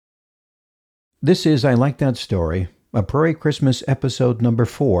This is I Like That Story, a Prairie Christmas episode number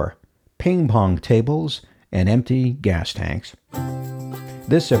 4, Ping Pong Tables and Empty Gas Tanks.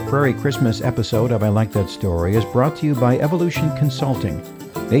 This A Prairie Christmas episode of I Like That Story is brought to you by Evolution Consulting,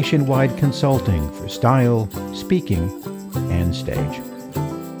 nationwide consulting for style, speaking, and stage.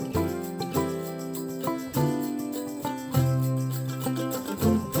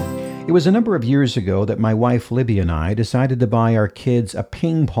 It was a number of years ago that my wife Libby and I decided to buy our kids a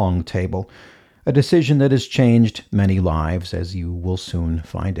ping pong table, a decision that has changed many lives, as you will soon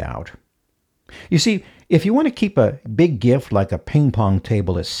find out. You see, if you want to keep a big gift like a ping pong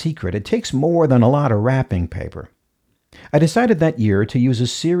table a secret, it takes more than a lot of wrapping paper. I decided that year to use a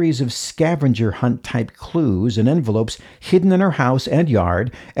series of scavenger hunt type clues and envelopes hidden in our house and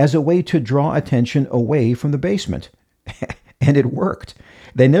yard as a way to draw attention away from the basement. And it worked.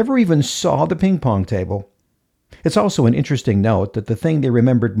 They never even saw the ping pong table. It's also an interesting note that the thing they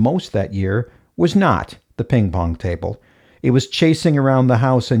remembered most that year was not the ping pong table. It was chasing around the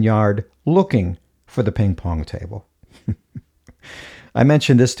house and yard looking for the ping pong table. I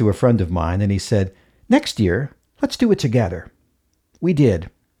mentioned this to a friend of mine, and he said, "Next year, let's do it together." We did.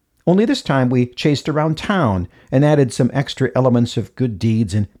 Only this time we chased around town and added some extra elements of good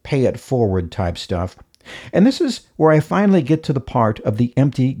deeds and pay it forward type stuff. And this is where I finally get to the part of the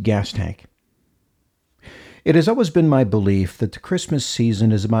empty gas tank. It has always been my belief that the Christmas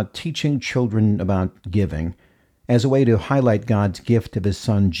season is about teaching children about giving as a way to highlight God's gift of His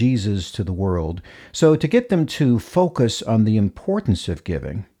Son Jesus to the world. So to get them to focus on the importance of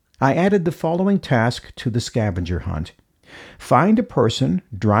giving, I added the following task to the scavenger hunt. Find a person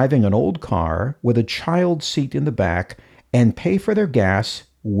driving an old car with a child seat in the back and pay for their gas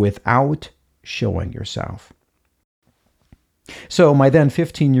without showing yourself. So my then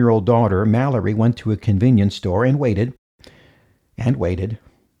 15-year-old daughter, Mallory, went to a convenience store and waited, and waited,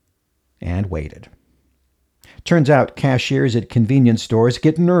 and waited. Turns out cashiers at convenience stores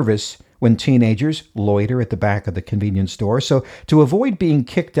get nervous when teenagers loiter at the back of the convenience store, so to avoid being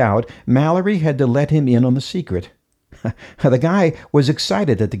kicked out, Mallory had to let him in on the secret. The guy was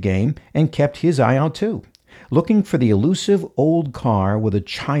excited at the game and kept his eye out too, looking for the elusive old car with a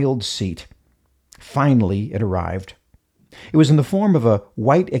child seat. Finally, it arrived. It was in the form of a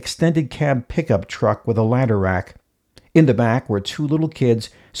white extended cab pickup truck with a ladder rack. In the back were two little kids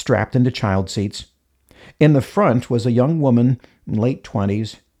strapped into child seats. In the front was a young woman, late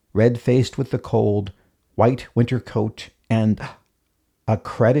 20s, red-faced with the cold, white winter coat, and a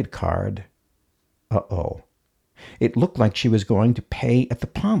credit card. Uh-oh. It looked like she was going to pay at the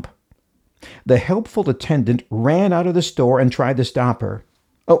pump. The helpful attendant ran out of the store and tried to stop her.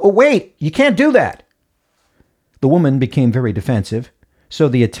 Oh, wait, you can't do that. The woman became very defensive, so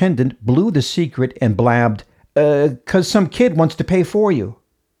the attendant blew the secret and blabbed, 'cause some kid wants to pay for you.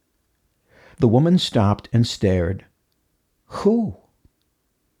 The woman stopped and stared. Who?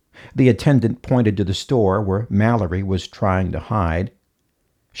 The attendant pointed to the store where Mallory was trying to hide.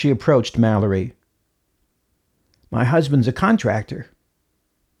 She approached Mallory. "My husband's a contractor."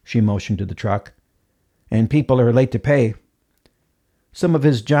 She motioned to the truck. "And people are late to pay. Some of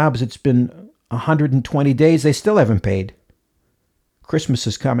his jobs, it's been 120 days, they still haven't paid. Christmas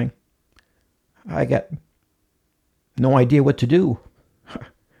is coming. I got no idea what to do.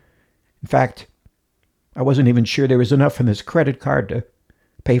 In fact, I wasn't even sure there was enough in this credit card to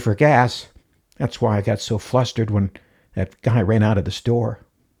pay for gas. That's why I got so flustered when that guy ran out of the store."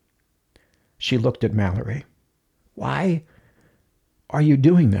 She looked at Mallory. "Why are you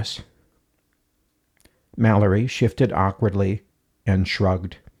doing this?" Mallory shifted awkwardly and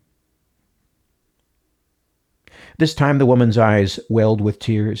shrugged. This time the woman's eyes welled with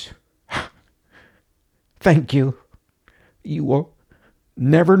tears. "Thank you. You will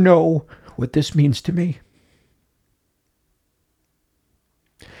never know what this means to me."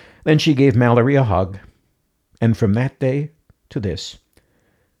 Then she gave Mallory a hug, and from that day to this,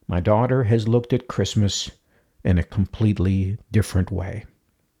 my daughter has looked at Christmas in a completely different way.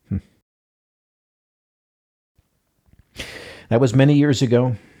 That was many years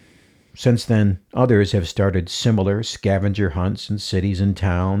ago. Since then, others have started similar scavenger hunts in cities and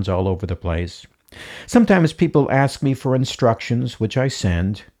towns all over the place. Sometimes people ask me for instructions, which I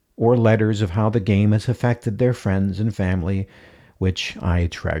send, or letters of how the game has affected their friends and family, which I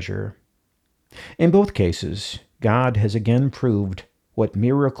treasure. In both cases, God has again proved what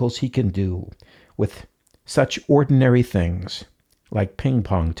miracles He can do with such ordinary things like ping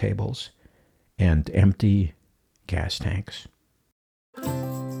pong tables and empty gas tanks.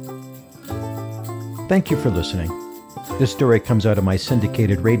 Thank you for listening. This story comes out of my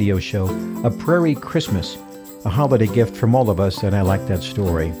syndicated radio show, A Prairie Christmas, a holiday gift from all of us, and I like that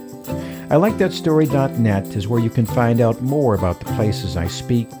story. ILikeThatStory.net is where you can find out more about the places I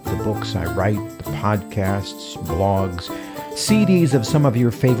speak, the books I write, the podcasts, blogs, CDs of some of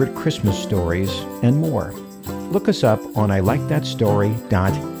your favorite Christmas stories, and more. Look us up on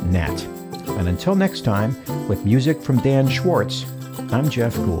ILikeThatStory.net. And until next time, with music from Dan Schwartz, I'm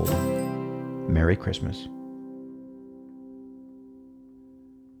Jeff Gould. Merry Christmas.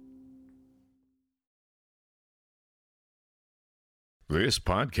 This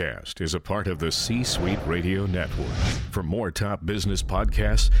podcast is a part of the C-Suite Radio Network. For more top business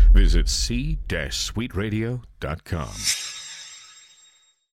podcasts, visit c-suiteradio.com.